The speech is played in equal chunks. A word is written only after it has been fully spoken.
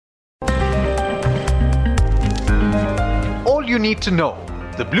need to know,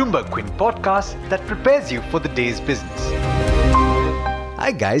 the Bloomberg Quint podcast that prepares you for the day's business.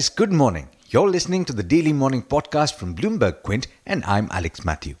 Hi guys, good morning. You're listening to the Daily Morning Podcast from Bloomberg Quint and I'm Alex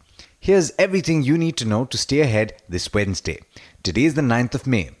Matthew. Here's everything you need to know to stay ahead this Wednesday. Today is the 9th of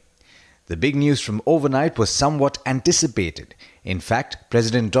May. The big news from overnight was somewhat anticipated. In fact,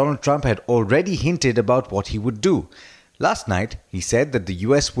 President Donald Trump had already hinted about what he would do. Last night, he said that the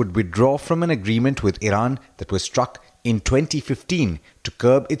US would withdraw from an agreement with Iran that was struck in 2015 to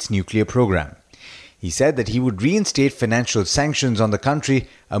curb its nuclear program. He said that he would reinstate financial sanctions on the country,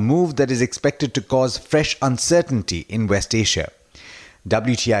 a move that is expected to cause fresh uncertainty in West Asia.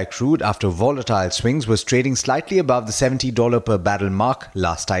 WTI crude, after volatile swings, was trading slightly above the $70 per barrel mark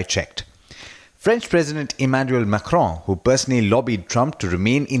last I checked. French President Emmanuel Macron, who personally lobbied Trump to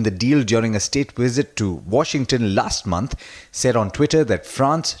remain in the deal during a state visit to Washington last month, said on Twitter that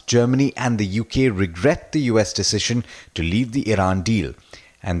France, Germany and the UK regret the US decision to leave the Iran deal,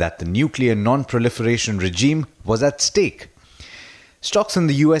 and that the nuclear non-proliferation regime was at stake. Stocks in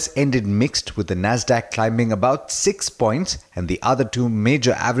the US ended mixed, with the Nasdaq climbing about 6 points and the other two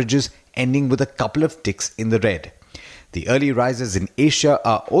major averages ending with a couple of ticks in the red. The early rises in Asia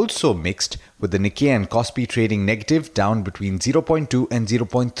are also mixed, with the Nikkei and Kospi trading negative, down between 0.2 and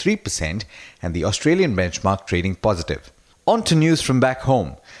 0.3%, and the Australian benchmark trading positive. On to news from back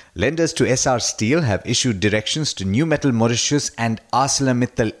home. Lenders to Essar Steel have issued directions to New Metal Mauritius and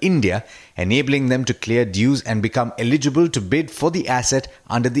ArcelorMittal India, enabling them to clear dues and become eligible to bid for the asset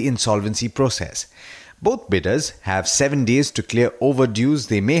under the insolvency process. Both bidders have 7 days to clear overdues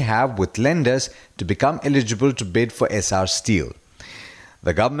they may have with lenders to become eligible to bid for Essar Steel.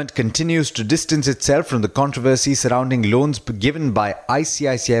 The government continues to distance itself from the controversy surrounding loans given by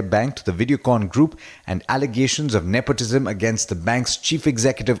ICICI Bank to the Videocon Group and allegations of nepotism against the bank's chief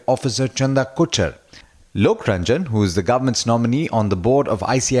executive officer Chanda Kochhar. Lok Ranjan, who is the government's nominee on the board of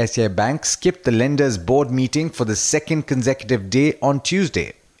ICICI Bank, skipped the lenders' board meeting for the second consecutive day on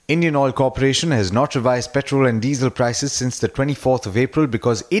Tuesday. Indian Oil Corporation has not revised petrol and diesel prices since the 24th of April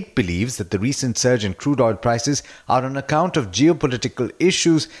because it believes that the recent surge in crude oil prices are on account of geopolitical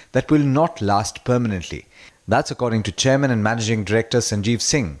issues that will not last permanently. That's according to Chairman and Managing Director Sanjeev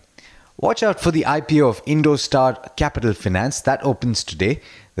Singh. Watch out for the IPO of Indostar Capital Finance that opens today.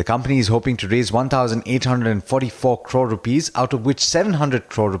 The company is hoping to raise 1,844 crore rupees, out of which 700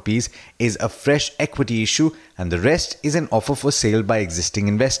 crore rupees is a fresh equity issue and the rest is an offer for sale by existing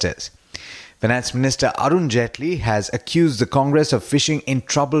investors. Finance Minister Arun Jaitley has accused the Congress of fishing in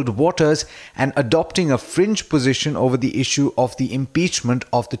troubled waters and adopting a fringe position over the issue of the impeachment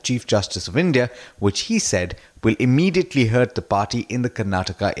of the Chief Justice of India, which he said will immediately hurt the party in the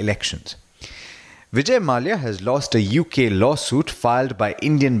Karnataka elections. Vijay Mallya has lost a UK lawsuit filed by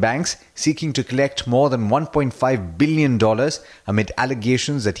Indian banks seeking to collect more than $1.5 billion amid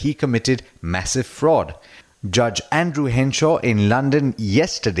allegations that he committed massive fraud. Judge Andrew Henshaw in London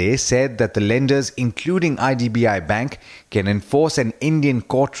yesterday said that the lenders, including IDBI Bank, can enforce an Indian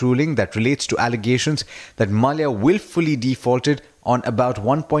court ruling that relates to allegations that Mallya willfully defaulted on about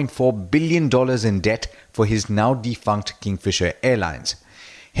 $1.4 billion in debt for his now defunct Kingfisher Airlines.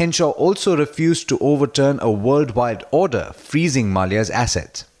 Henshaw also refused to overturn a worldwide order freezing Mallya's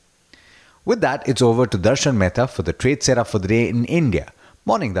assets. With that, it's over to Darshan Mehta for the trade setup for the day in India.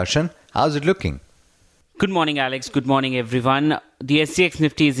 Morning, Darshan. How's it looking? Good morning, Alex. Good morning, everyone. The SGX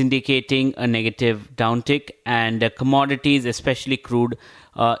Nifty is indicating a negative downtick, and commodities, especially crude,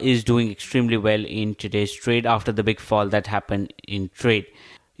 is doing extremely well in today's trade after the big fall that happened in trade.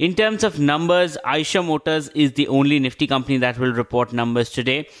 In terms of numbers, Eicher Motors is the only Nifty company that will report numbers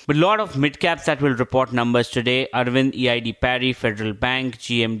today. But a lot of mid-caps that will report numbers today: Arvind, EID Parry, Federal Bank,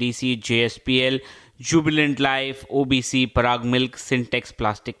 GMDC, JSPL, Jubilant Life, OBC, Parag Milk, Syntex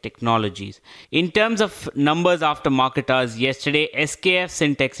Plastic Technologies. In terms of numbers after market hours yesterday, SKF,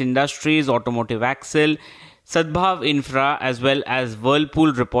 Syntex Industries, Automotive Axle, Sadbhav Infra as well as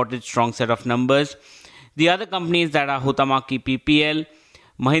Whirlpool reported strong set of numbers. The other companies that are Huhtamaki PPL,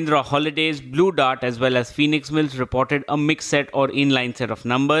 Mahindra Holidays, Blue Dart as well as Phoenix Mills reported a mixed set or inline set of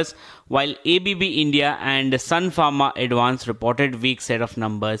numbers, while ABB India and Sun Pharma Advance reported weak set of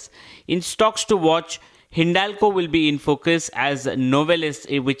numbers. In stocks to watch, Hindalco will be in focus as Novelis,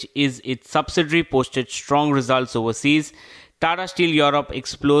 which is its subsidiary, posted strong results overseas. Tata Steel Europe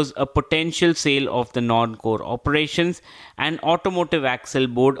explores a potential sale of the non-core operations, and Automotive Axle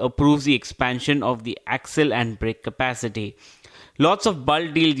Board approves the expansion of the axle and brake capacity. Lots of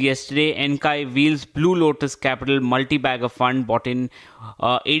bulk deals yesterday. Enkai Wheels, Blue Lotus Capital, multi-bagger fund bought in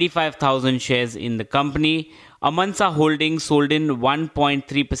 85,000 shares in the company. Amansa Holdings sold in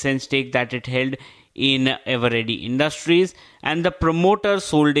 1.3% stake that it held in Eveready Industries, and the promoter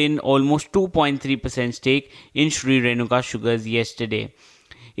sold in almost 2.3% stake in Sri Renuka Sugars yesterday.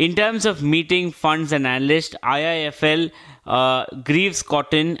 In terms of meeting funds and analysts, IIFL, Greaves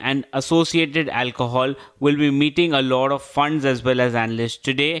Cotton and Associated Alcohol will be meeting a lot of funds as well as analysts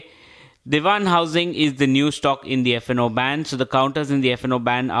today. Dewan Housing is the new stock in the F&O band. So the counters in the F&O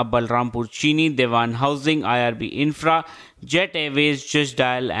band are Balrampur Chini, Dewan Housing, IRB Infra, Jet Airways, Just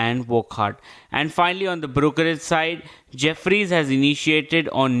Dial and Wockhardt. And finally on the brokerage side, Jefferies has initiated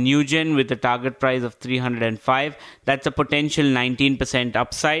on Newgen with a target price of 305. That's a potential 19%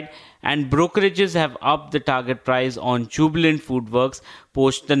 upside. And brokerages have upped the target price on Jubilant FoodWorks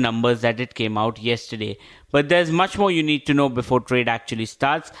post the numbers that it came out yesterday. But there's much more you need to know before trade actually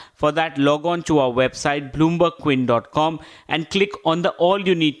starts. For that, log on to our website bloombergquint.com and click on the All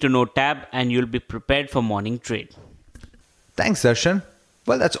You Need to Know tab and you'll be prepared for morning trade. Thanks, Darshan.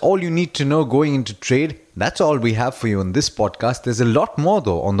 Well, that's all you need to know going into trade. That's all we have for you on this podcast. There's a lot more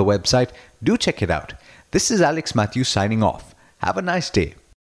though on the website. Do check it out. This is Alex Matthews signing off. Have a nice day.